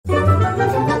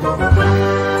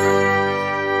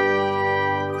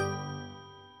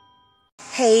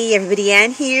Hey everybody,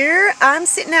 Ann here. I'm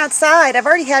sitting outside. I've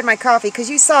already had my coffee because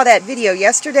you saw that video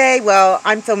yesterday. Well,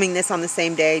 I'm filming this on the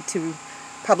same day to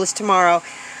publish tomorrow.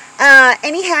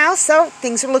 Anyhow, so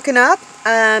things are looking up.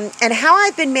 And how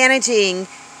I've been managing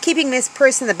keeping Miss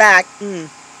Purse in the back,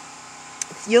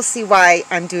 you'll see why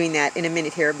I'm doing that in a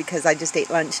minute here because I just ate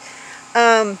lunch.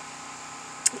 How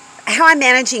I'm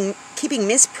managing keeping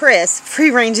Miss Purse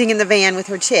free-ranging in the van with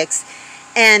her chicks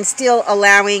and still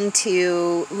allowing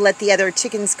to let the other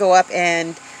chickens go up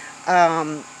and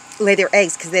lay their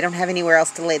eggs because they don't have anywhere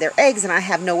else to lay their eggs, and I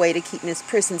have no way to keep Miss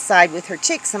Purse inside with her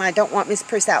chicks, and I don't want Miss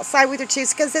Purse outside with her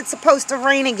chicks because it's supposed to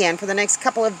rain again for the next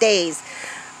couple of days.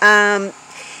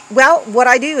 Well, what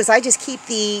I do is I just keep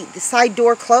the side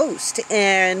door closed,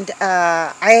 and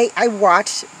I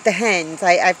watch the hens.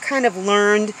 I've kind of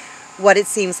learned what it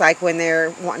seems like when they're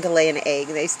wanting to lay an egg.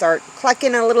 They start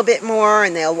clucking a little bit more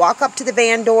and they'll walk up to the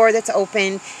van door that's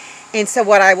open. And so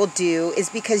what I will do is,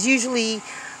 because usually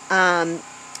Coco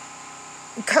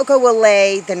will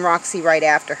lay, then Roxy right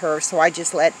after her, so I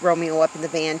just let Romeo up in the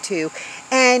van too.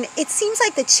 And it seems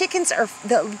like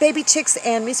the baby chicks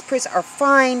and Miss Purse are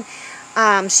fine.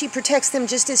 She protects them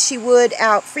just as she would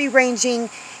out free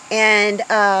ranging, and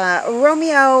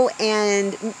Romeo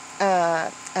and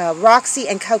Roxy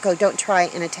and Coco don't try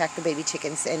and attack the baby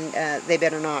chickens, and they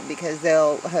better not, because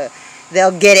they'll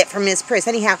get it from Miss Purse.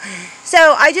 Anyhow,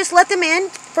 so I just let them in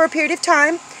for a period of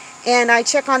time, and I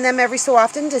check on them every so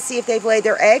often to see if they've laid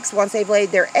their eggs. Once they've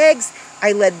laid their eggs,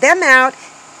 I let them out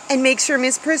and make sure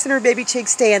Miss Purse and her baby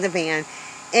chicks stay in the van.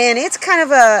 And it's kind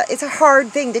of a hard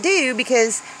thing to do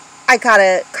because I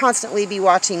gotta constantly be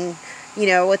watching, you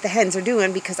know, what the hens are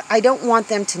doing, because I don't want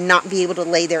them to not be able to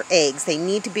lay their eggs. They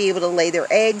need to be able to lay their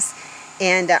eggs,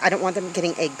 and I don't want them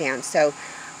getting egg bound. So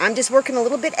I'm just working a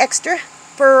little bit extra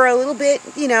for a little bit,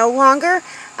 you know, longer.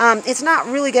 It's not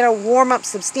really going to warm up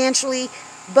substantially,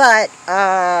 but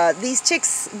these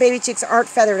chicks, baby chicks, aren't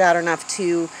feathered out enough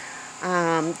to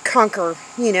conquer,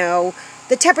 you know,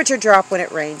 the temperature drop when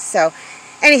it rains. So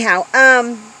anyhow,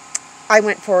 I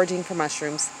went foraging for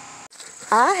mushrooms.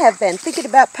 I have been thinking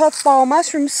about puffball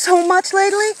mushrooms so much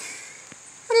lately.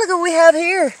 And look what we have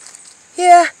here.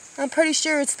 Yeah, I'm pretty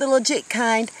sure it's the legit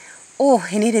kind. Oh,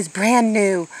 and it is brand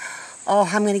new. Oh,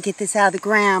 I'm going to get this out of the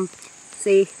ground.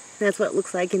 See, that's what it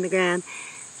looks like in the ground.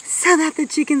 So that the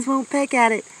chickens won't peck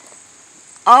at it.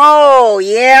 Oh,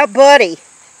 yeah, buddy.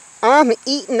 I'm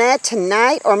eating that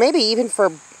tonight, or maybe even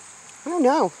for, I don't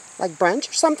know, like brunch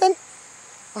or something.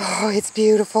 Oh, it's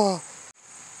beautiful.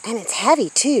 And it's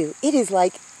heavy, too. It is,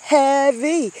 like,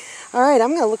 heavy. All right, I'm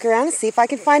going to look around and see if I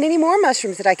can find any more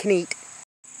mushrooms that I can eat.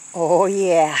 Oh,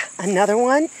 yeah. Another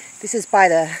one. This is by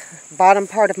the bottom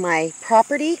part of my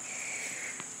property.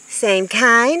 Same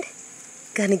kind.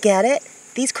 Gonna get it.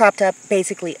 These cropped up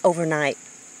basically overnight.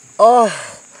 Oh,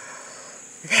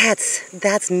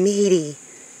 that's meaty.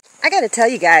 I got to tell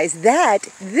you guys that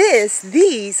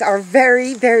these are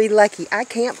very, very lucky. I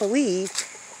can't believe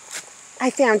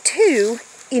I found two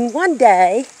in one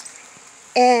day,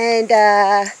 and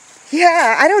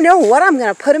yeah, I don't know what I'm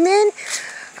gonna put them in.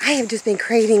 I have just been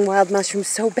craving wild mushrooms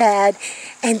so bad,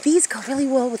 and these go really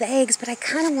well with eggs, but I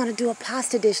kind of want to do a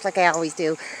pasta dish like I always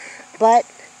do. But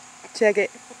check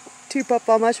it, 2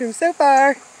 puffball mushrooms so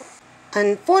far.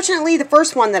 Unfortunately, the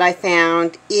first one that I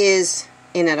found is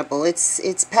inedible. It's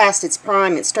past its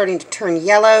prime. It's starting to turn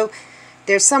yellow.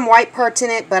 There's some white parts in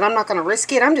it, but I'm not going to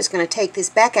risk it. I'm just going to take this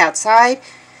back outside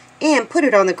and put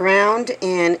it on the ground,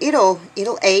 and it'll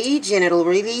age and it'll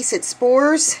release its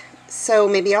spores. So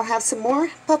maybe I'll have some more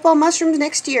puffball mushrooms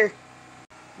next year.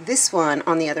 This one,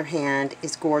 on the other hand,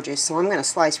 is gorgeous. So I'm going to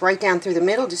slice right down through the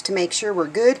middle just to make sure we're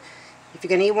good. If you're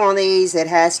going to eat one of these, it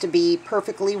has to be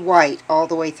perfectly white all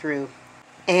the way through.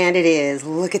 And it is.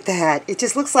 Look at that. It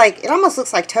just looks like, it almost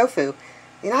looks like tofu.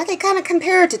 You know, I can kind of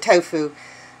compare it to tofu.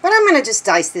 But I'm going to just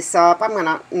dice this up. I'm going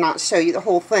to not show you the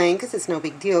whole thing because it's no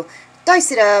big deal.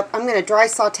 Dice it up. I'm going to dry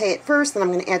saute it first, then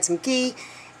I'm going to add some ghee,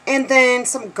 and then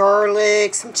some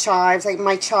garlic, some chives. Like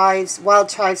my chives, wild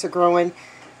chives are growing.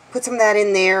 Put some of that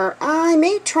in there. I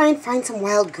may try and find some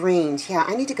wild greens. Yeah,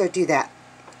 I need to go do that.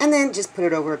 And then just put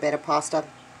it over a bed of pasta.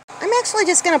 I'm actually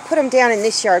just going to put them down in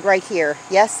this yard right here.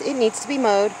 Yes, it needs to be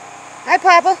mowed. Hi,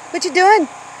 Papa. What you doing?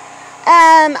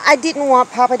 I didn't want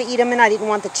Papa to eat them, and I didn't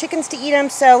want the chickens to eat them,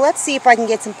 so let's see if I can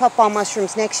get some puffball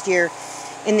mushrooms next year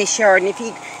in this yard. And if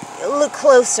you look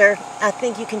closer, I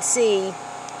think you can see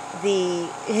the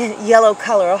yellow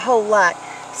color a whole lot.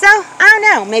 So, I don't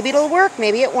know. Maybe it'll work,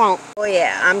 maybe it won't. Oh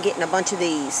yeah, I'm getting a bunch of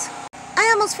these.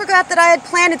 I almost forgot that I had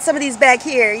planted some of these back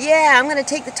here. Yeah, I'm going to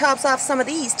take the tops off some of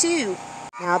these too.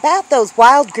 Now about those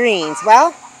wild greens,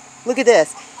 well, look at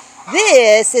this.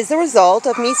 This is the result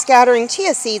of me scattering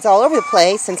chia seeds all over the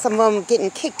place and some of them getting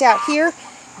kicked out here.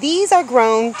 These are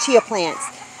grown chia plants.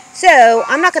 So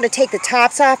I'm not going to take the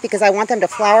tops off because I want them to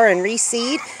flower and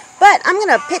reseed. But I'm going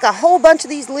to pick a whole bunch of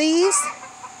these leaves.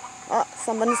 Oh,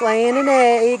 someone's laying an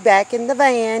egg back in the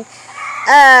van.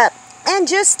 And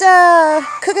just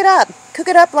cook it up. Cook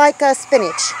it up like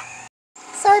spinach.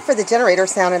 Sorry for the generator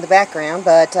sound in the background,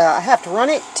 but I have to run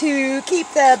it to keep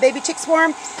the baby chicks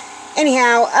warm.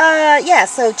 Anyhow, yeah,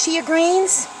 so chia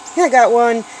greens. I got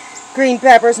one green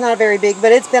pepper. It's not very big,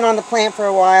 but it's been on the plant for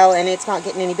a while, and it's not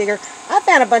getting any bigger. I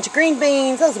found a bunch of green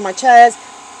beans. Those are my chias.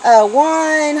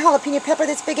 One jalapeno pepper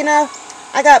that's big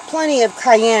enough. I got plenty of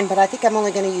cayenne, but I think I'm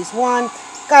only going to use one.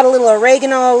 Got a little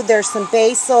oregano. There's some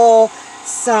basil,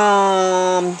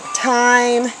 some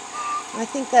thyme. I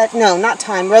think that, no, not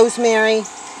thyme, rosemary.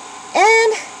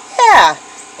 And, yeah.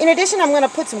 In addition, I'm going to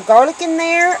put some garlic in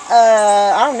there.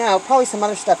 I don't know, probably some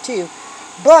other stuff too.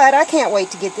 But I can't wait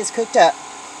to get this cooked up.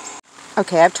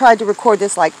 Okay, I've tried to record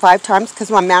this like 5 times because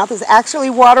my mouth is actually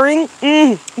watering.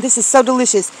 This is so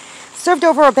delicious. Served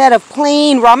over a bed of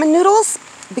plain ramen noodles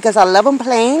because I love them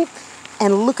plain.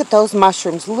 And look at those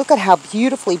mushrooms. Look at how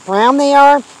beautifully brown they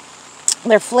are.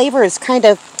 Their flavor is kind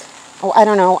of, oh, I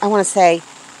don't know, I want to say,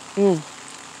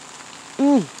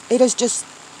 it is just,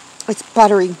 it's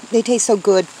buttery. They taste so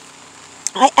good.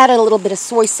 I added a little bit of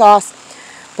soy sauce,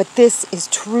 but this is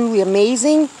truly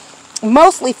amazing.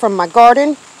 Mostly from my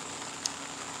garden.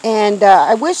 And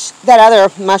I wish that other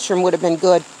mushroom would have been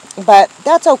good. But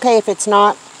that's okay if it's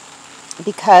not,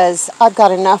 because I've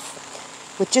got enough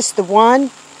with just the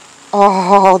one.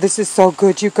 Oh, this is so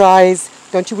good, you guys.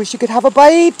 Don't you wish you could have a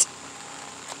bite?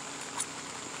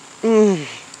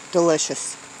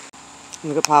 Delicious.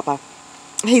 Look at Papa.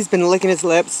 He's been licking his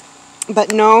lips.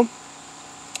 But no,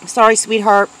 sorry,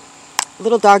 sweetheart.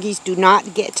 Little doggies do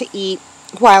not get to eat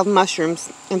wild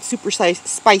mushrooms and super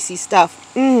spicy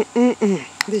stuff.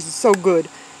 This is so good.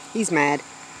 He's mad.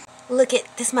 Look at,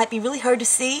 this might be really hard to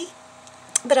see,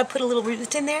 but I put a little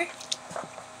root in there.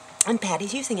 And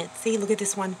Patty's using it. See, look at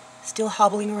this one. Still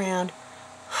hobbling around.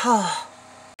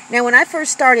 Now, when I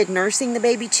first started nursing the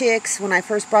baby chicks, when I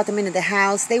first brought them into the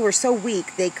house, they were so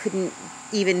weak they couldn't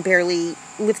even barely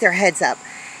lift their heads up.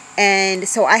 And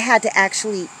so I had to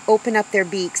actually open up their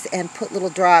beaks and put little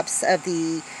drops of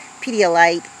the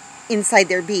Pedialyte inside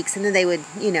their beaks. And then they would,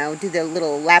 you know, do the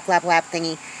little lap, lap, lap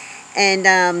thingy.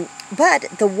 And, but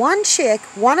the one chick,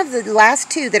 one of the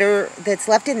last two that's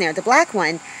left in there, the black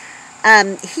one,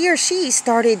 he or she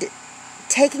started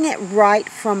taking it right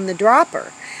from the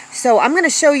dropper. So I'm going to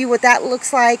show you what that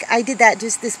looks like. I did that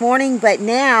just this morning, but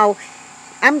now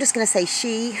I'm just going to say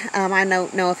she. I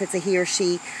don't know if it's a he or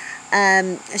she.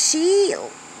 She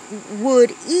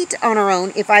would eat on her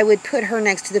own if I would put her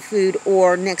next to the food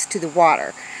or next to the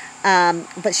water.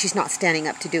 But she's not standing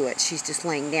up to do it. She's just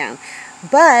laying down.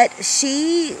 But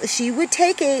she would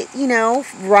take it, you know,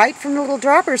 right from the little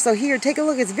dropper. So here, take a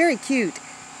look. It's very cute.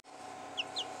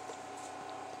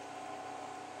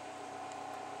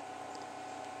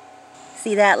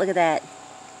 See that? Look at that.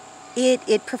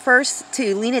 It prefers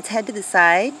to lean its head to the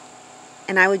side,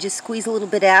 and I would just squeeze a little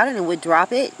bit out and it would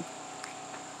drop it.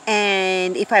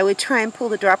 And if I would try and pull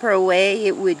the dropper away,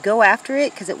 it would go after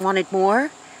it because it wanted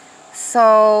more.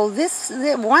 So this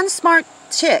one smart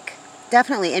chick,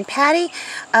 definitely. And Patty,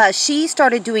 she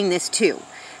started doing this too.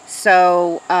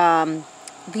 So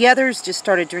the others just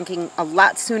started drinking a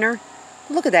lot sooner.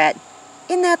 Look at that.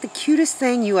 Isn't that the cutest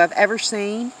thing you have ever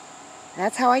seen?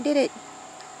 That's how I did it.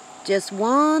 Just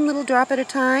one little drop at a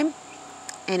time,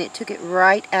 and it took it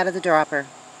right out of the dropper.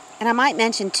 And I might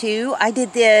mention too, I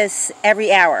did this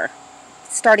every hour,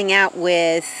 starting out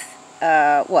with,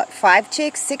 5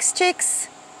 chicks, 6 chicks?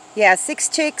 Yeah, 6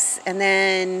 chicks, and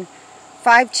then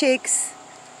 5 chicks,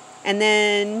 and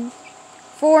then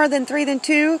 4, then 3, then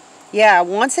 2. Yeah,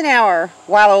 once an hour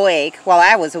while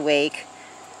I was awake.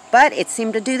 But it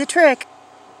seemed to do the trick.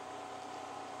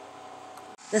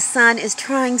 The sun is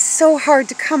trying so hard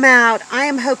to come out. I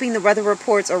am hoping the weather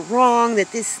reports are wrong,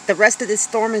 that the rest of this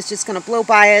storm is just going to blow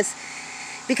by us,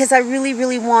 because I really,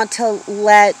 really want to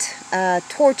let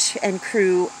Torch and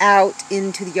crew out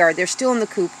into the yard. They're still in the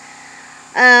coop.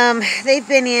 They've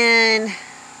been in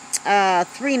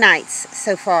 3 nights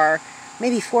so far,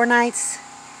 maybe 4 nights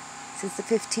since the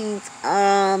 15th.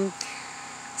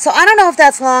 So I don't know if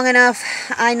that's long enough.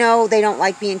 I know they don't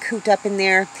like being cooped up in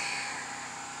there.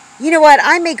 You know what?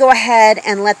 I may go ahead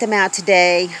and let them out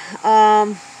today.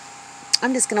 I'm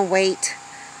just going to wait.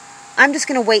 I'm just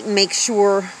going to wait and make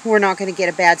sure we're not going to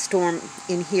get a bad storm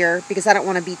in here, because I don't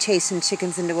want to be chasing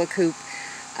chickens into a coop,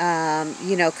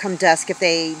 you know, come dusk if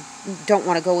they don't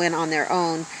want to go in on their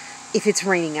own. if it's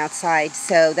raining outside.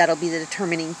 So that'll be the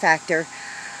determining factor.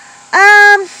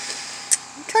 I'm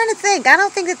trying to think. I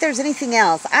don't think that there's anything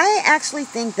else. I actually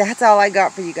think that's all I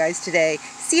got for you guys today.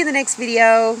 See you in the next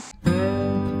video.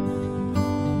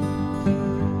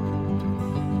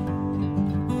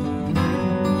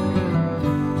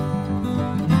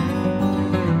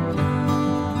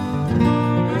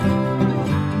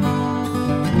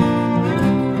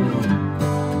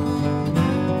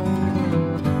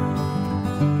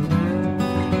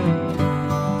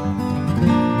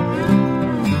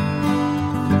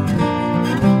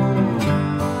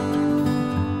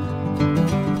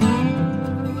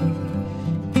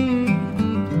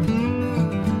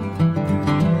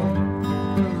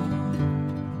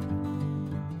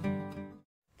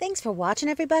 Thanks for watching,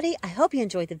 everybody. I hope you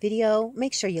enjoyed the video.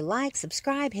 Make sure you like,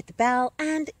 subscribe, hit the bell,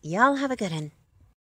 and y'all have a good one.